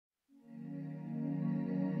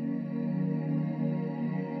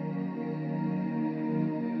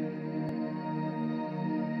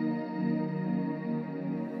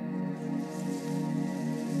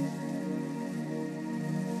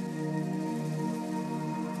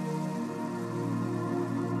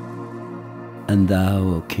And thou,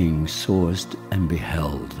 O king, sawest and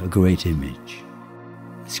beheld a great image.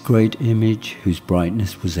 This great image, whose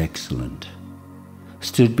brightness was excellent,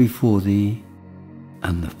 stood before thee,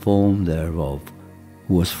 and the form thereof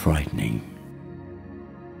was frightening.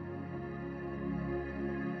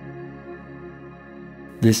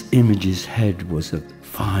 This image's head was of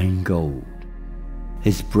fine gold,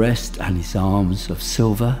 his breast and his arms of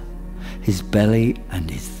silver, his belly and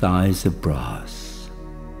his thighs of brass,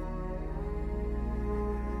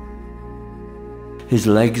 his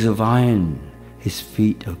legs of iron, his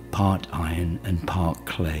feet of part iron and part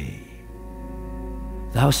clay.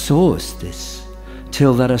 Thou sawest this,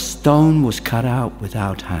 till that a stone was cut out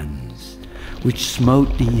without hands, which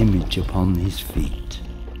smote the image upon his feet,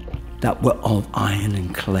 that were of iron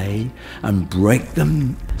and clay, and brake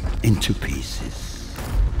them into pieces.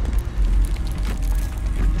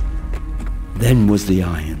 Then was the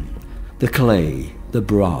iron, the clay, the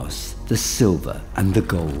brass, the silver, and the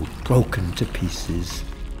gold broken to pieces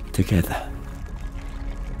together,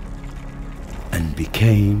 and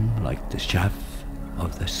became like the chaff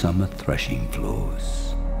of the summer threshing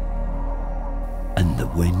floors. And the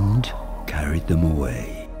wind carried them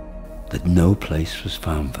away, that no place was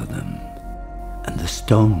found for them. And the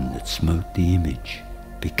stone that smote the image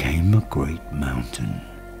became a great mountain,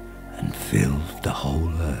 and filled the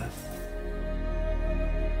whole earth.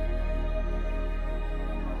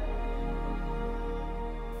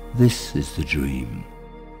 This is the dream,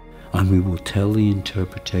 and we will tell the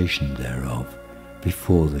interpretation thereof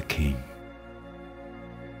before the king.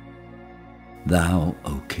 Thou,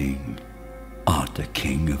 O king, art the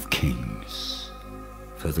King of kings,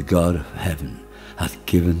 for the God of heaven hath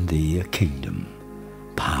given thee a kingdom,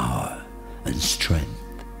 power, and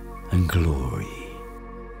strength, and glory.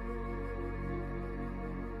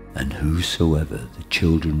 And whosoever the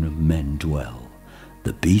children of men dwell,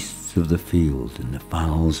 the beasts of the field and the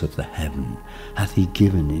fowls of the heaven, hath he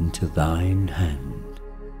given into thine hand,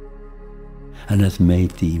 and hath made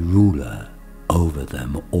thee ruler over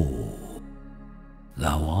them all.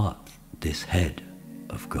 Thou art this head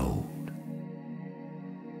of gold.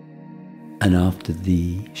 And after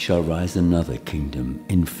thee shall rise another kingdom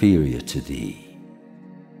inferior to thee,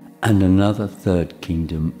 and another third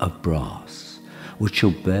kingdom of brass, which shall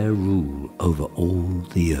bear rule over all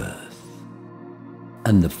the earth.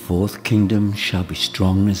 And the fourth kingdom shall be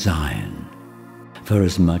strong as iron, for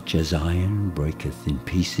as much as iron breaketh in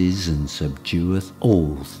pieces and subdueth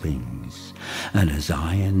all things, and as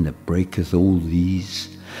iron that breaketh all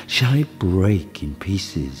these, shall it break in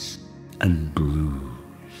pieces and bruise.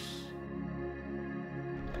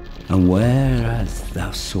 And whereas thou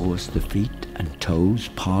sawest the feet and toes,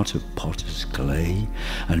 part of potter's clay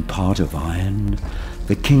and part of iron,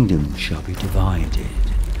 the kingdom shall be divided,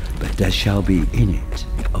 but there shall be in it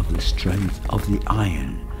of the strength of the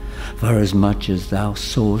iron, for as much as thou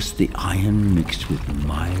sawest the iron mixed with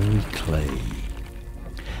miry clay.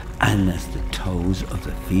 And as the toes of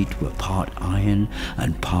the feet were part iron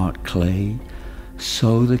and part clay,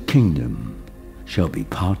 so the kingdom shall be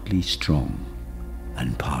partly strong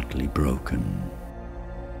and partly broken.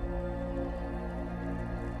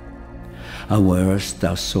 And whereas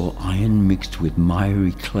thou saw iron mixed with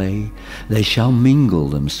miry clay, they shall mingle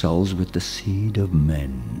themselves with the seed of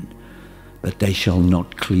men, but they shall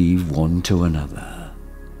not cleave one to another,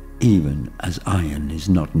 even as iron is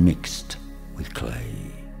not mixed with clay.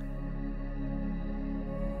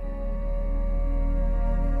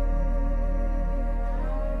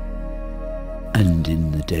 And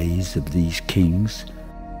in the days of these kings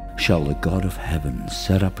shall the God of heaven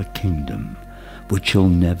set up a kingdom which shall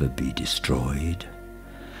never be destroyed,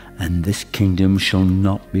 and this kingdom shall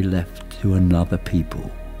not be left to another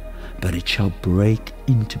people, but it shall break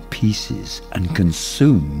into pieces and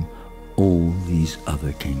consume all these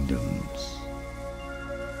other kingdoms.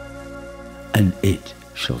 And it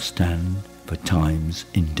shall stand for times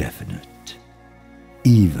indefinite,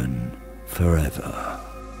 even forever.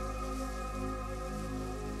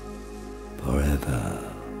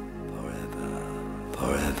 Forever, forever,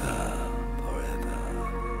 forever, forever.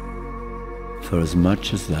 For as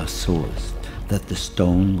much as thou sawest that the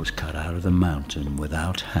stone was cut out of the mountain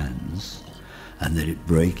without hands, and that it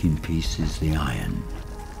brake in pieces the iron,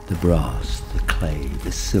 the brass, the clay,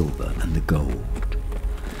 the silver, and the gold,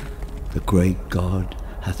 the great God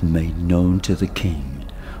hath made known to the king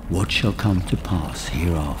what shall come to pass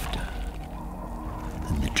hereafter.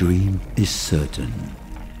 And the dream is certain,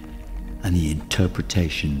 and the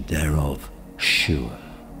interpretation thereof sure.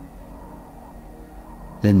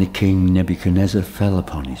 Then the king Nebuchadnezzar fell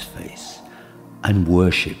upon his face, and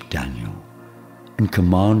worshipped Daniel, and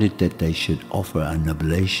commanded that they should offer an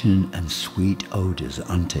oblation and sweet odours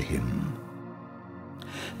unto him.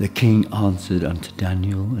 The king answered unto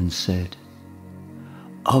Daniel and said,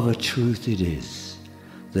 Of a truth it is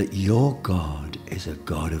that your God is a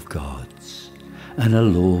God of gods, and a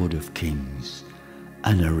Lord of kings,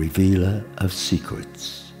 and a revealer of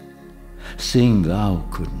secrets. Seeing thou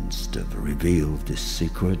couldn't have revealed this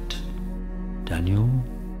secret, Daniel.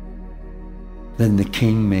 Then the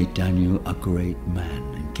king made Daniel a great man,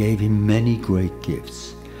 and gave him many great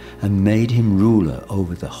gifts, and made him ruler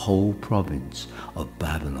over the whole province of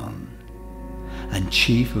Babylon, and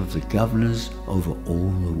chief of the governors over all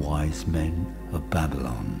the wise men of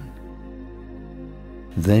Babylon.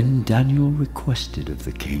 Then Daniel requested of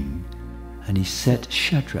the king, and he set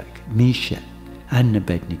Shadrach, Meshach, and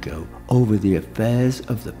Abednego over the affairs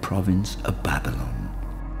of the province of Babylon.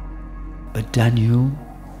 But Daniel,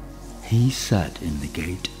 he sat in the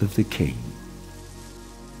gate of the king.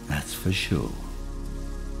 That's for sure.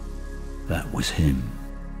 That was him.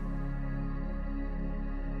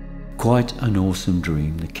 Quite an awesome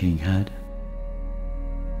dream the king had.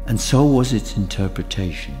 And so was its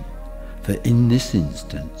interpretation, for in this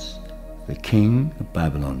instance, the king of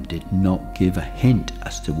Babylon did not give a hint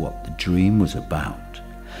as to what the dream was about,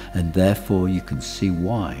 and therefore you can see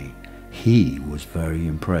why he was very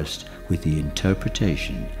impressed with the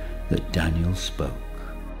interpretation that Daniel spoke,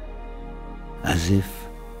 as if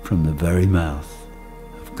from the very mouth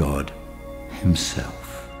of God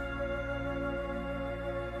himself.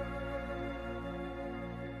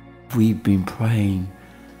 We've been praying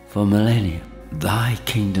for millennia. Thy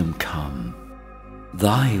kingdom come,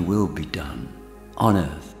 thy will be done on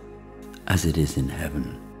earth as it is in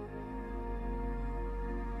heaven.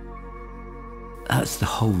 That's the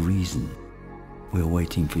whole reason we're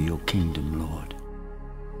waiting for your kingdom, Lord.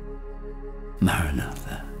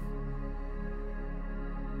 Maranatha.